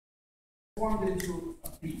formed into a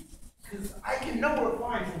beast, because I can know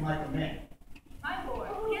refine him like a man. My lord,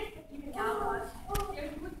 yes, even now, there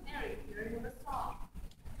would marry hearing of a song.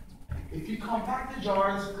 If you compact the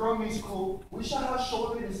jars, grow me school, we shall have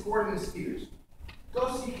shouldered and scored in the spears.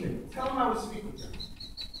 Go seek him. Tell him I will speak with him.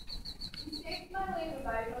 He takes my labor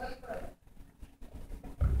by another foot.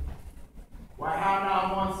 Why, how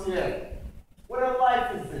now, monsieur? What a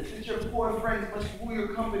life is this, that your poor friends must woo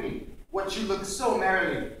your company, what you look so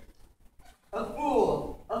merrily? A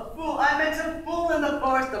fool, I meant a fool in the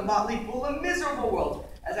forest, a motley fool, a miserable world.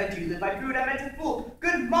 As I do live, I brood, I meant a fool.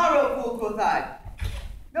 Good morrow, fool, quoth I.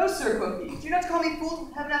 No, sir, quoth he, do not call me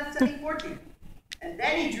fool, heaven hath sent me fortune. And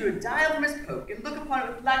then he drew a dial from his poke, and looked upon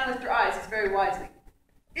it with lackluster eyes, as very wisely.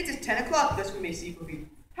 It is 10 o'clock, thus we may see, quoth he.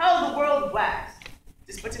 How the world wags!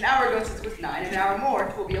 'Tis but an hour ago since it was 9, an hour more,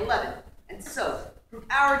 'twill be 11. And so, from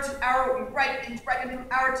hour to hour we write and write, and from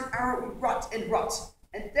hour to hour we rot and rot,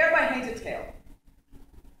 and thereby hangs a tale.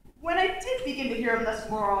 When I did begin to hear him thus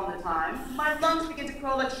more on the time, my lungs began to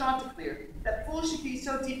crow like Chanticleer, that fool should be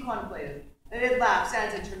so deep contemplative, and it laughed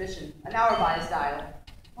sans intermission, an hour by his dial.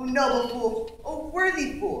 O noble fool, O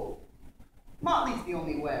worthy fool! Motley's the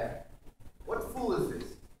only wear. What fool is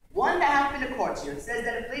this? One that hath been a courtier, says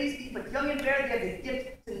that if ladies be but young and fair, they have the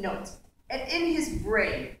gift to know it. And in his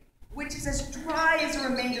brain, which is as dry as a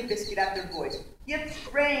remainder biscuit after voyage, he hath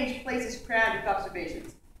strange places crammed with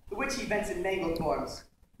observations, the which he vents in mangled forms.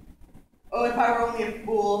 Oh, if I were only a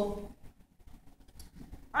fool!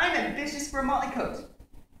 I'm ambitious for a motley coat.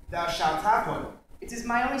 Thou shalt have one. It is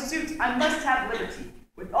my only suit. I must have liberty,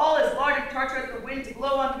 with all as large a tartar as the wind to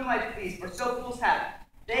blow on whom I please, for so fools have.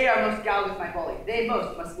 They are most gallant with my folly. They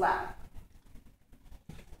most must laugh.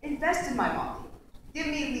 Invest in my motley. Give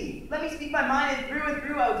me leave. Let me speak my mind, and through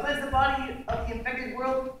I will cleanse the body of the infected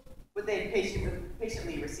world. Would they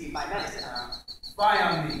patiently receive my medicine? Spy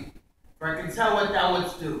on me, for I can tell what thou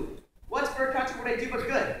wouldst do. What for a country would I do but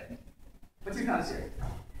good? But do not, sir.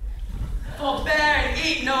 Forbear and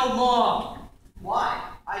eat no more.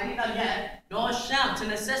 Why? I need none yet. Nor shall to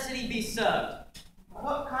necessity be served.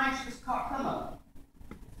 What kind should this cock come of?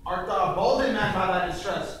 Art thou a bolden man by thy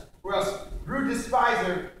distress, or else rude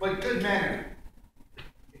despiser, but good mannered?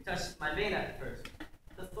 It touched my vein at first.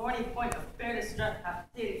 The thorny point of fairness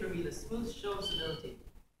hath taken from me the smooth show of civility.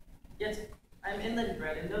 Yet I am inland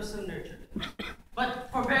bred and know some nurture. But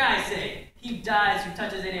forbear, I say, he dies who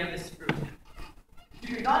touches any of this fruit. If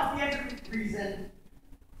you do not fear reason,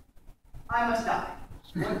 I must die.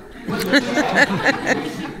 What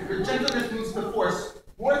your gentleness moves to force,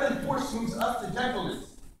 more than force moves us to gentleness.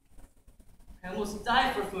 I almost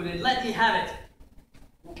die for food, and let me have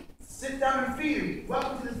it. Sit down and feed him.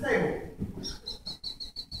 Welcome to the table.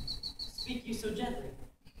 Speak you so gently.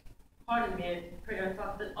 Pardon me, I pray I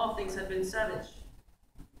thought that all things had been savage.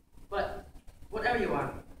 But whatever you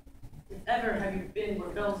are, if ever have you been where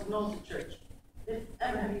bells knoll to church, if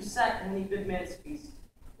ever have you sat in any good man's feast,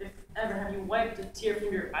 if ever have you wiped a tear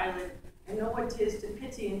from your eyelid, and know what 'tis to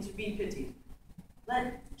pity and to be pitied,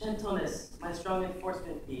 let gentleness my strong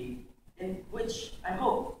enforcement be, in which I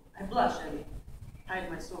hope I blush and hide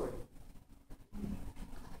my sword.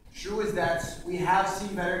 True is that we have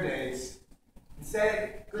seen better days. And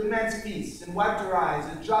said, good man's feast, and wiped our eyes,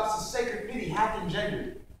 and drops of sacred pity hath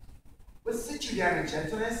engendered. But sit you down in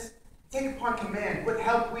gentleness, take upon command what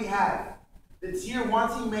help we have, that to your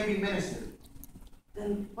wanting may be ministered.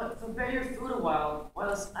 Then but forbear your food a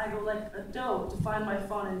whilst I go like a doe to find my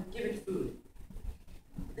fawn and give it food.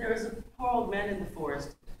 There is a poor old man in the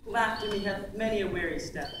forest, who after me hath many a weary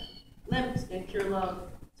step, limped in pure love,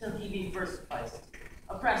 till he be first sufficed,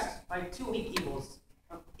 oppressed by 2 weak evils,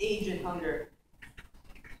 of age and hunger.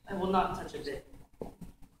 I will not touch a bit.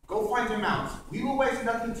 Go find him out. We will waste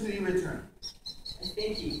nothing till you return. I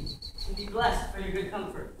thank you, and be blessed for your good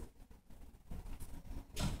comfort.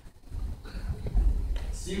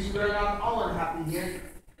 Seems we are not all unhappy here.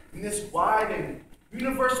 In this wide and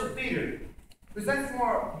universal theater, presents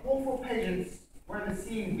more woeful pageants where the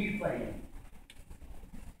scene we play in.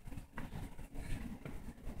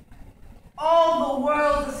 All the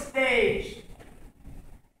world's a stage,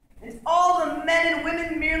 and all the men and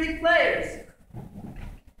women merely players.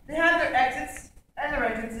 They have their exits and their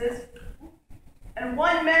entrances, and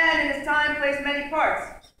one man in his time plays many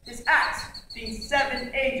parts, his act being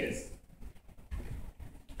 7 ages.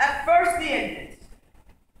 At first the infant,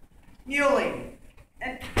 mewling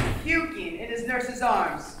and puking in his nurse's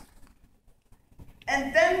arms,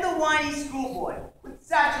 and then the whiny schoolboy, with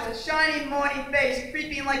satchel and shiny morning face,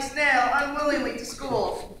 creeping like snail unwillingly to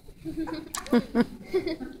school.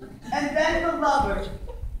 And then the lover,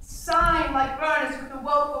 sighing like Ernest with a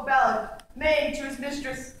woeful ballad, mane to his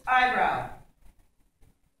mistress' eyebrow.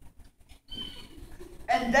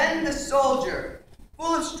 And then the soldier,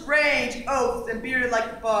 full of strange oaths and bearded like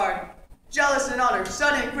the bard, jealous in honor,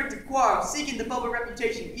 sudden and quick to quarrel, seeking the public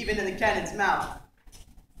reputation even in the cannon's mouth.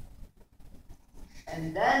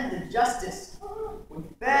 And then the justice,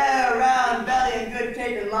 with bare round belly and good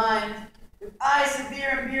cape and lines, with eyes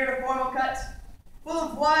severe and beard of formal cut, full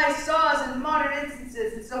of wise saws and modern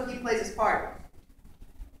instances, and so he plays his part.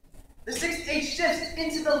 The 6'8" shifts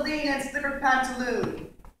into the lean and slippered pantaloon,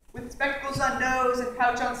 with spectacles on nose and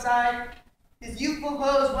pouch on side, his youthful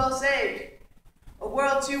hose well saved, a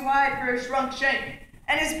world too wide for his shrunk shank,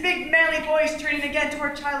 and his big manly voice turning again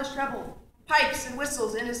toward childish treble, pipes and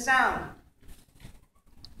whistles in his sound.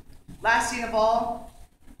 Last scene of all,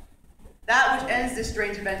 that which ends this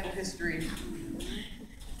strange eventful history,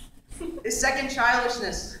 is second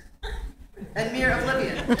childishness and mere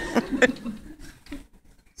oblivion.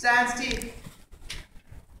 Sans teeth,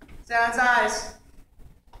 sans eyes,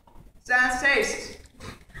 sans taste,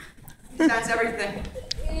 sans everything.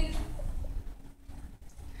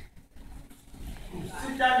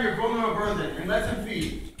 Sit down your vulnerable burden and let him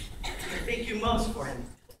feed. I thank you most for him.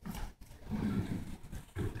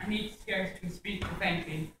 I need scarcely speak to thank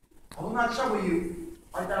thee. I will not trouble you,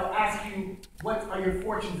 but I'll ask you, what are your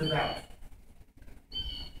fortunes about?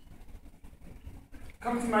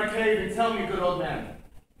 Come to my cave and tell me, good old man.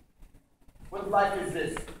 What life is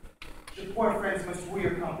this? Your poor friends must rue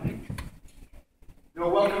your company. You are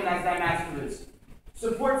welcome as thy master is.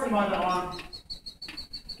 Support him on the arm.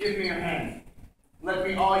 Give me your hand. Let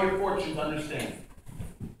me all your fortunes understand.